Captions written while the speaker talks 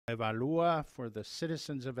Evalúa for the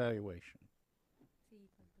citizens' evaluation.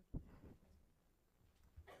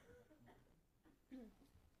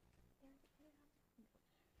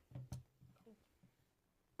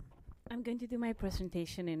 I'm going to do my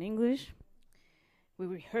presentation in English. We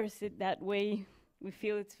rehearse it that way. We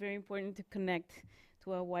feel it's very important to connect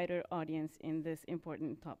to a wider audience in this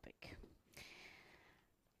important topic.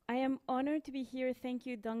 I am honored to be here. Thank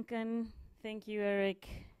you, Duncan. Thank you, Eric,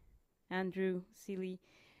 Andrew, Celie,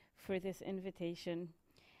 for this invitation.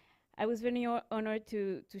 I was very honored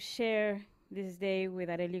to share this day with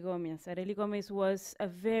Arely Gomez. Arely Gomez was a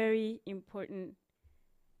very important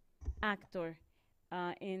actor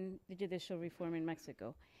in the judicial reform in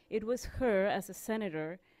Mexico. It was her, as a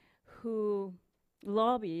senator, who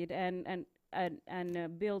lobbied and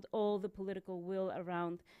built all the political will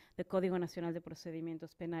around the Código Nacional de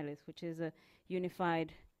Procedimientos Penales, which is a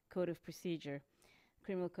unified code of procedure,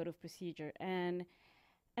 criminal code of procedure. And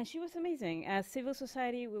she was amazing. As civil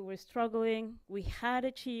society, we were struggling. We had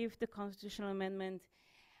achieved the constitutional amendment,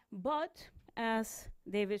 but as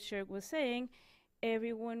David Shirk was saying,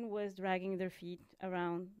 everyone was dragging their feet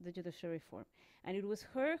around the judicial reform. And it was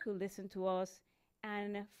her who listened to us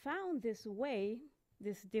and found this way,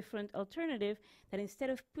 this different alternative, that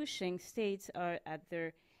instead of pushing states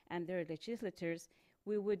and their legislatures,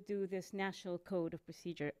 we would do this national code of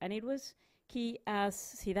procedure. And it was key, as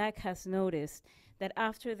SIDAC has noticed, that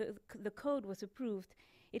after the code was approved,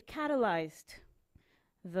 it catalyzed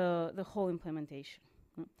the whole implementation.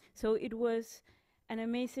 So it was an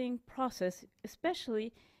amazing process,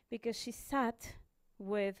 especially because she sat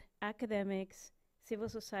with academics, civil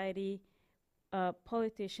society,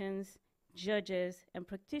 politicians, judges, and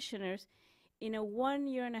practitioners in a 1.5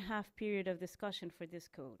 year period of discussion for this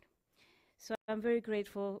code. So I'm very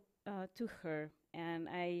grateful to her, and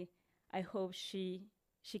I hope she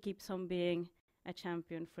keeps on being a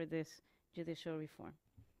champion for this judicial reform.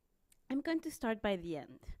 I'm going to start by the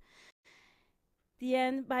end. The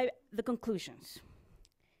end by the conclusions.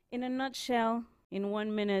 In a nutshell, in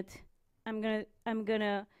 1 minute, I'm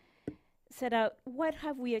gonna set out what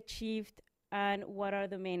have we achieved and what are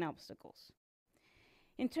the main obstacles.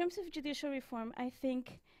 In terms of judicial reform, I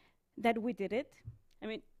think that we did it. I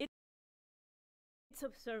mean, it's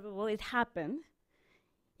observable, it happened.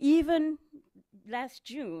 Even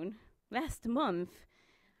last month,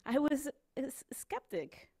 I was a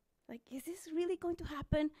skeptic. Like, is this really going to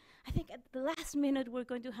happen? I think at the last minute we're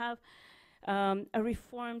going to have a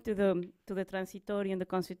reform to the transitory and the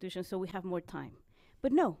constitution, so we have more time.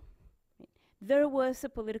 But no, there was a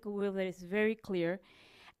political will that is very clear,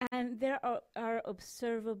 and there are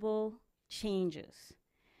observable changes.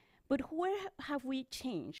 But where have we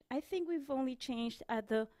changed? I think we've only changed at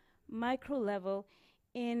the micro level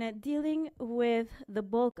in dealing with the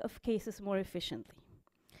bulk of cases more efficiently.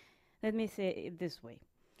 Let me say it this way.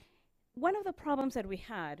 One of the problems that we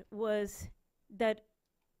had was that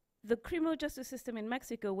the criminal justice system in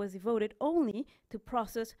Mexico was devoted only to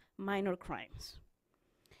process minor crimes.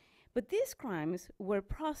 But these crimes were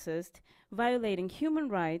processed violating human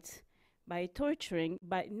rights by torturing,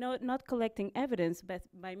 by not collecting evidence, but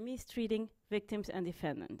by mistreating victims and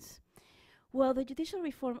defendants. Well, the judicial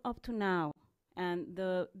reform up to now and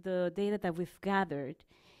the data that we've gathered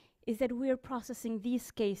is that we are processing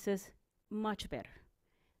these cases much better,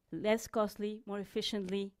 less costly, more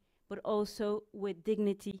efficiently, but also with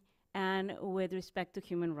dignity and with respect to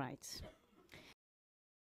human rights.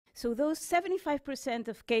 So those 75%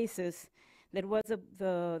 of cases that was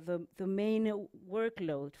the main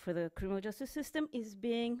workload for the criminal justice system is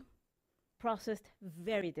being processed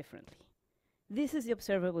very differently. This is the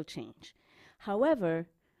observable change. However,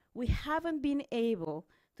 we haven't been able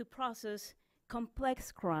to process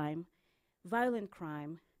complex crime, violent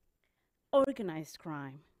crime, organized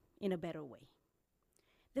crime in a better way.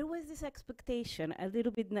 There was this expectation, a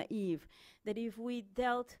little bit naive, that if we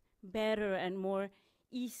dealt better and more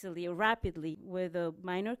easily or rapidly with the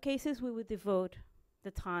minor cases, we would devote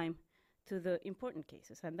the time to the important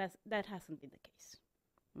cases, and that hasn't been the case.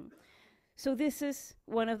 So this is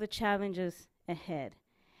one of the challenges ahead.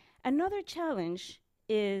 Another challenge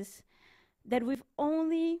is that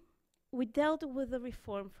we dealt with the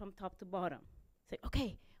reform from top to bottom. Say,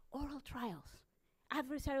 okay, oral trials,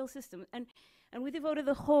 adversarial system, and we devoted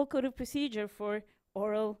the whole code of procedure for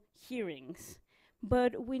oral hearings,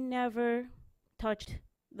 but we never touched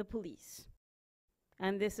the police.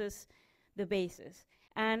 And this is the basis.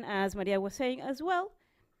 And as Maria was saying as well,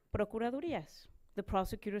 procuradurías, the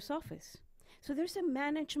prosecutor's office. So there's a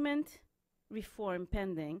management reform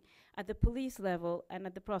pending at the police level and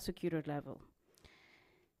at the prosecutor level.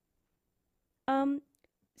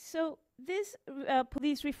 So This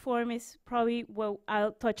police reform is probably, well,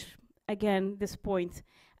 I'll touch again this point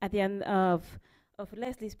at the end of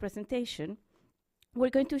Leslie's presentation.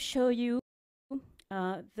 We're going to show you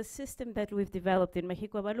the system that we've developed in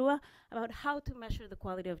México Evalúa about how to measure the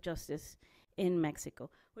quality of justice in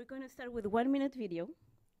Mexico. We're going to start with a 1-minute video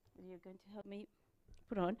that you're going to help me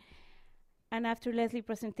put on. And after Leslie's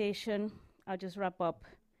presentation, I'll just wrap up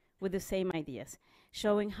with the same ideas,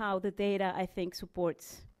 showing how the data, I think,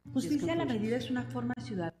 supports Justicia a la medida es una forma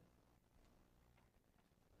ciudadana.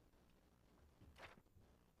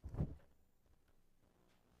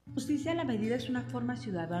 Justicia a la medida es una forma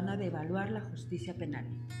ciudadana de evaluar la justicia penal.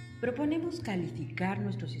 Proponemos calificar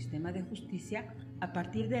nuestro sistema de justicia a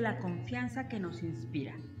partir de la confianza que nos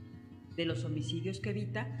inspira, de los homicidios que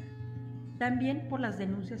evita, también por las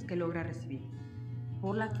denuncias que logra recibir,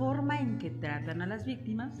 por la forma en que tratan a las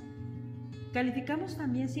víctimas. Calificamos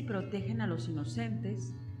también si protegen a los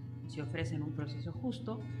inocentes, si ofrecen un proceso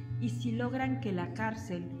justo y si logran que la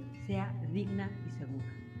cárcel sea digna y segura.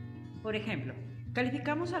 Por ejemplo,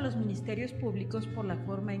 calificamos a los ministerios públicos por la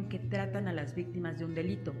forma en que tratan a las víctimas de un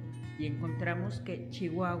delito y encontramos que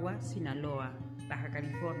Chihuahua, Sinaloa, Baja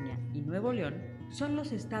California y Nuevo León son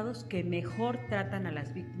los estados que mejor tratan a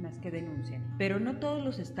las víctimas que denuncian. Pero no todos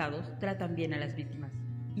los estados tratan bien a las víctimas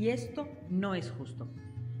y esto no es justo.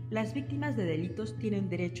 Las víctimas de delitos tienen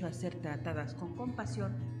derecho a ser tratadas con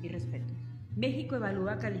compasión y respeto. México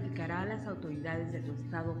Evalúa calificará a las autoridades de tu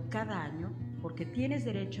estado cada año porque tienes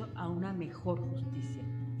derecho a una mejor justicia.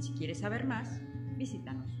 Si quieres saber más,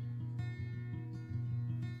 visítanos.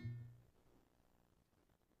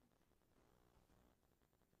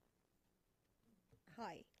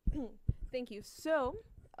 Hi, thank you. So,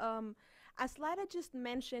 as Layda just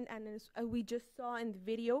mentioned and as we just saw in the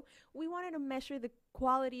video, we wanted to measure the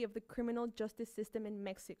quality of the criminal justice system in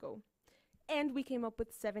Mexico. And we came up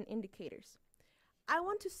with 7 indicators. I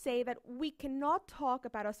want to say that we cannot talk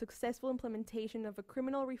about a successful implementation of a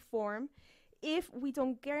criminal reform if we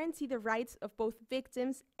don't guarantee the rights of both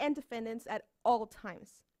victims and defendants at all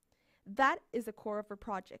times. That is the core of our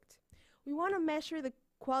project. We want to measure the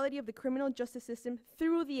quality of the criminal justice system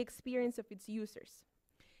through the experience of its users.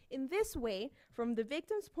 In this way, from the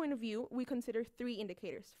victim's point of view, we consider 3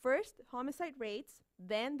 indicators. First, homicide rates,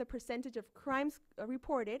 then the percentage of crimes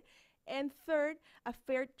reported, and third, a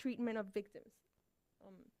fair treatment of victims.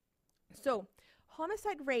 So,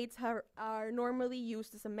 homicide rates are normally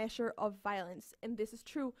used as a measure of violence, and this is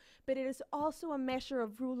true, but it is also a measure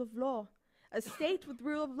of rule of law. A state with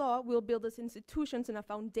rule of law will build its institutions and the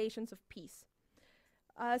foundations of peace.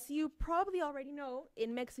 As you probably already know,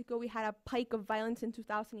 in Mexico we had a peak of violence in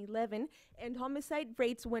 2011, and homicide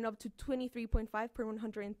rates went up to 23.5 per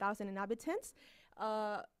 100,000 inhabitants,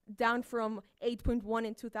 down from 8.1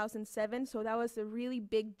 in 2007, so that was a really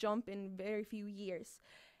big jump in very few years.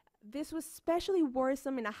 This was especially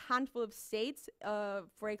worrisome in a handful of states,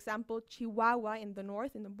 for example, Chihuahua in the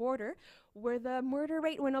north, in the border, where the murder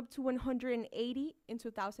rate went up to 180 in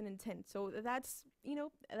 2010. So that's,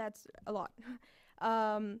 that's a lot.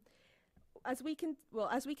 As we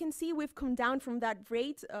can see, we've come down from that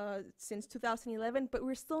rate since 2011, but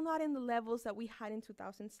we're still not in the levels that we had in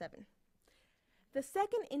 2007. The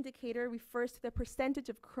second indicator refers to the percentage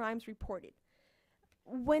of crimes reported.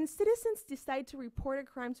 When citizens decide to report a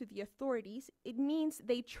crime to the authorities, it means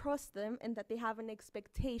they trust them and that they have an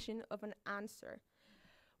expectation of an answer.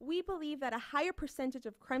 We believe that a higher percentage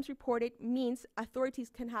of crimes reported means authorities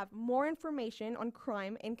can have more information on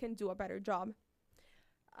crime and can do a better job.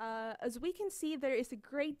 As we can see, there is a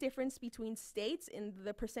great difference between states in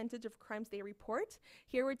the percentage of crimes they report.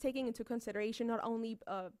 Here we're taking into consideration not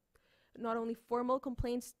only formal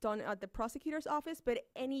complaints done at the prosecutor's office, but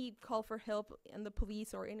any call for help in the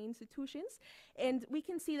police or any institutions. And we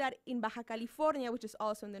can see that in Baja California, which is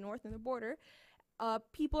also in the north in the border,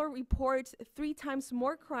 people report 3 times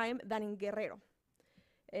more crime than in Guerrero.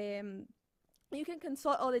 You can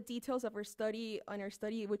consult all the details of our study on our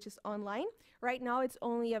study, which is online. Right now, it's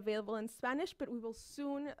only available in Spanish, but we will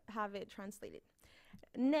soon have it translated.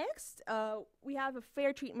 Next, we have a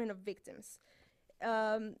fair treatment of victims.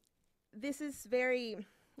 This is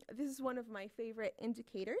one of my favorite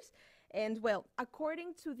indicators. And well,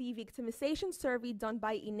 according to the victimization survey done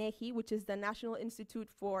by INEGI, which is the National Institute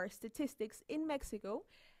for Statistics in Mexico,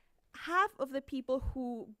 half of the people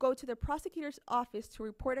who go to the prosecutor's office to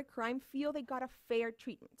report a crime feel they got a fair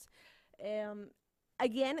treatment.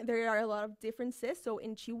 Again, there are a lot of differences. So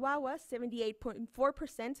in Chihuahua,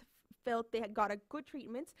 78.4% felt they had got a good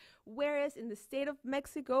treatment, whereas in the state of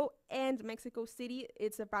Mexico and Mexico City,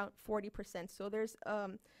 it's about 40%. So there's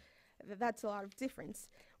that's a lot of difference.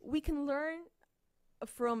 We can learn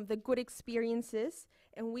from the good experiences,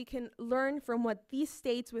 and we can learn from what these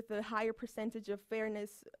states with a higher percentage of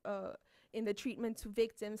fairness in the treatment to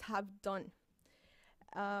victims have done.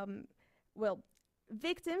 Well,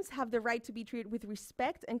 victims have the right to be treated with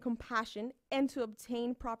respect and compassion and to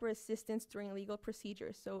obtain proper assistance during legal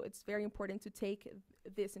procedures. So it's very important to take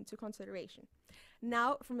this into consideration.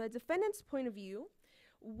 Now, from the defendant's point of view,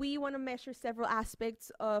 we want to measure several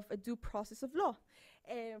aspects of a due process of law.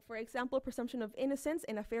 For example, presumption of innocence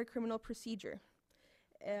and a fair criminal procedure.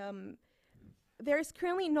 There is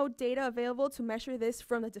currently no data available to measure this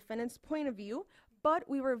from the defendant's point of view, but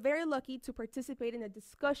we were very lucky to participate in the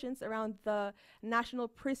discussions around the national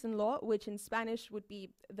prison law, which in Spanish would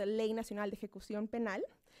be the Ley Nacional de Ejecución Penal.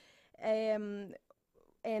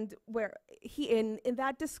 And where in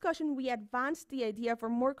that discussion, we advanced the idea of a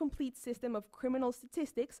more complete system of criminal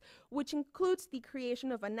statistics, which includes the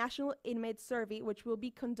creation of a national inmate survey, which will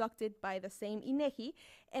be conducted by the same INEGI,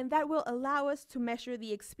 and that will allow us to measure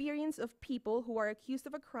the experience of people who are accused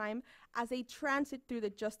of a crime as they transit through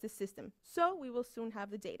the justice system. So we will soon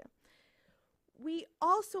have the data. We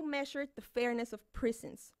also measured the fairness of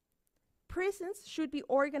prisons. Prisons should be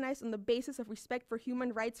organized on the basis of respect for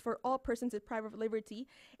human rights for all persons deprived of liberty,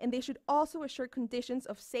 and they should also assure conditions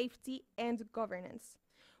of safety and governance.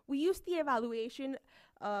 We used the evaluation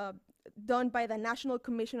done by the National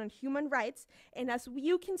Commission on Human Rights, and as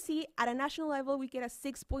you can see, at a national level, we get a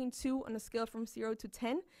 6.2 on a scale from 0 to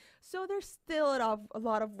 10, so there's still a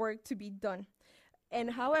lot of work to be done. And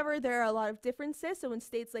however, there are a lot of differences. So in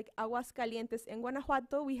states like Aguascalientes and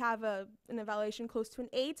Guanajuato, we have an evaluation close to an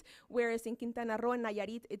 8, whereas in Quintana Roo and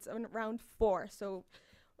Nayarit, it's around 4. So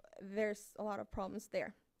there's a lot of problems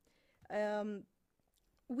there.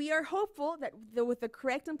 We are hopeful that with the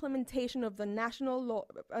correct implementation of the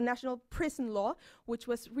national prison law, which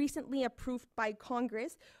was recently approved by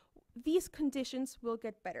Congress, these conditions will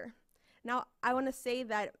get better. Now, I want to say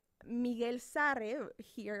that Miguel Sarre,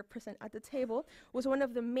 here present at the table, was one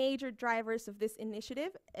of the major drivers of this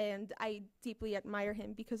initiative, and I deeply admire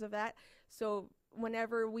him because of that. So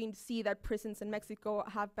whenever we see that prisons in Mexico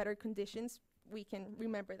have better conditions, we can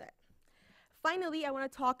remember that. Finally, I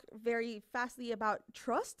want to talk very fastly about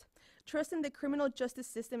trust. Trust in the criminal justice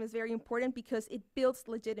system is very important because it builds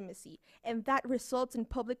legitimacy, and that results in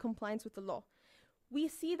public compliance with the law. We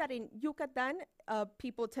see that in Yucatan,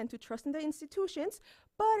 people tend to trust in the institutions,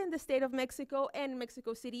 but in the state of Mexico and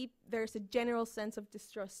Mexico City, there's a general sense of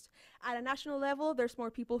distrust. At a national level, there's more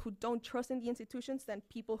people who don't trust in the institutions than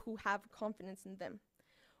people who have confidence in them.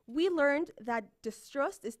 We learned that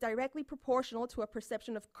distrust is directly proportional to a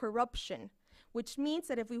perception of corruption, which means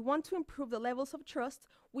that if we want to improve the levels of trust,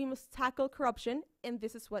 we must tackle corruption, and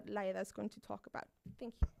this is what Layda is going to talk about.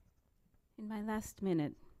 Thank you. In my last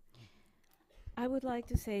minute, I would like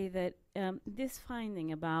to say that this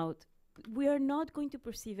finding about we are not going to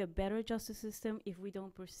perceive a better justice system if we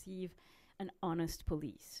don't perceive an honest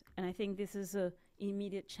police. And I think this is an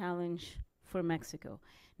immediate challenge for Mexico.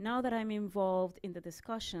 Now that I'm involved in the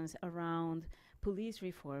discussions around police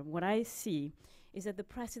reform, what I see is that the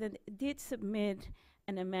president did submit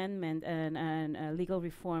an amendment and a legal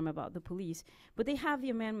reform about the police, but they have the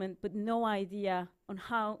amendment but no idea on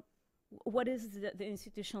what is the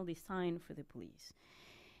institutional design for the police.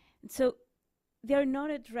 So they're not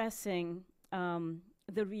addressing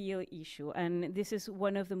the real issue, and this is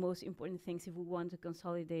one of the most important things if we want to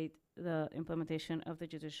consolidate the implementation of the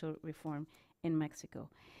judicial reform in Mexico.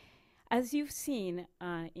 As you've seen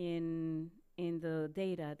in the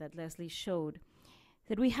data that Leslie showed,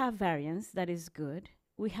 that we have variance that is good.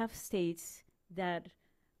 We have states that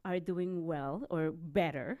are doing well, or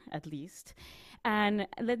better at least. And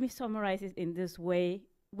let me summarize it in this way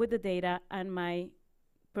with the data and my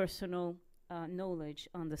personal knowledge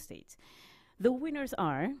on the states. The winners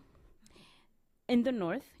are, in the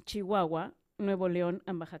north, Chihuahua, Nuevo León,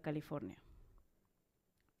 and Baja California.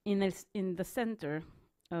 In the center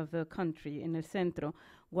of the country, in el centro,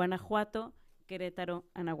 Guanajuato, Querétaro,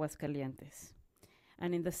 and Aguascalientes.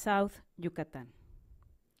 And in the south, Yucatan.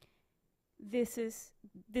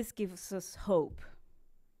 This gives us hope.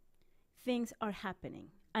 Things are happening,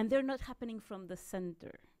 and they're not happening from the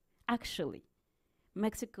center. Actually,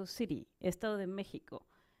 Mexico City, Estado de Mexico,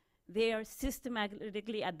 they are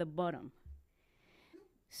systematically at the bottom.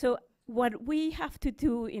 So what we have to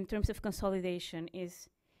do in terms of consolidation is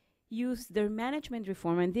use their management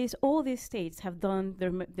reform, and all these states have done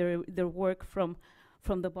their work from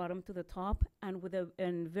the bottom to the top, and with a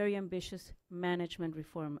very ambitious management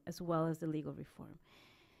reform as well as the legal reform.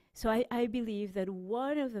 So I believe that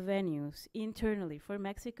one of the venues internally for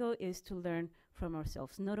Mexico is to learn from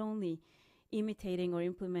ourselves, not only imitating or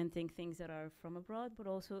implementing things that are from abroad, but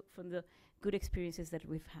also from the good experiences that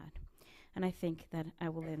we've had. And I think that I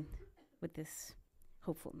will end with this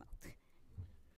hopeful note.